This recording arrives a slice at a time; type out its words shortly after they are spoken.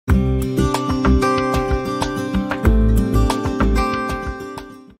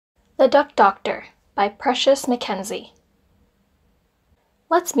The Duck Doctor by Precious McKenzie.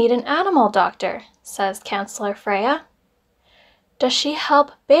 Let's meet an animal doctor, says Counselor Freya. Does she help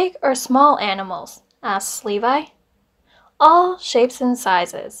big or small animals? Asks Levi. All shapes and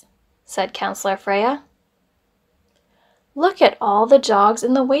sizes, said Counselor Freya. Look at all the dogs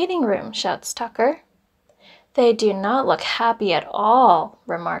in the waiting room, shouts Tucker. They do not look happy at all,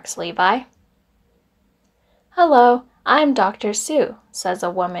 remarks Levi. Hello, I'm Dr. Sue, says a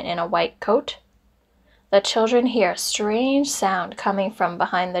woman in a white coat. The children hear a strange sound coming from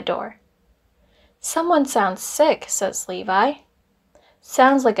behind the door. Someone sounds sick, says Levi.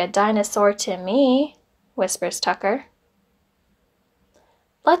 Sounds like a dinosaur to me, whispers Tucker.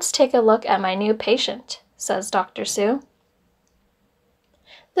 Let's take a look at my new patient, says Dr. Sue.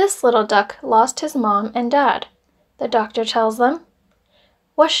 This little duck lost his mom and dad, the doctor tells them.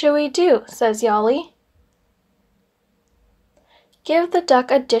 What should we do, says Yolly. Give the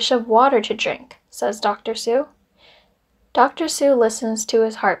duck a dish of water to drink, says Dr. Sue. Dr. Sue listens to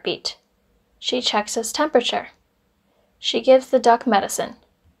his heartbeat. She checks his temperature. She gives the duck medicine.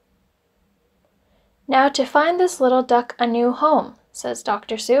 Now to find this little duck a new home, says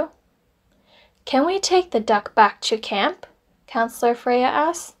Dr. Sue. Can we take the duck back to camp? Counselor Freya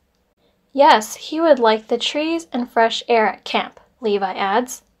asks. Yes, he would like the trees and fresh air at camp, Levi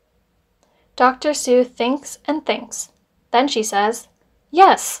adds. Dr. Sue thinks and thinks. Then she says,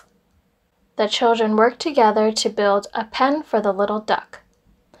 yes! The children work together to build a pen for the little duck.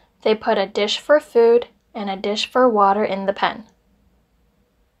 They put a dish for food and a dish for water in the pen.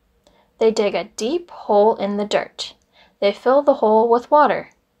 They dig a deep hole in the dirt. They fill the hole with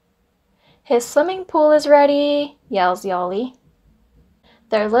water. His swimming pool is ready, yells Yolly.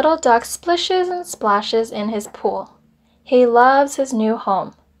 Their little duck splishes and splashes in his pool. He loves his new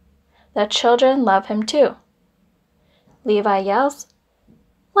home. The children love him too. Levi yells,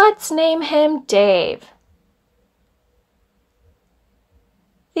 let's name him Dave.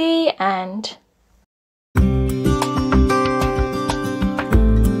 The end.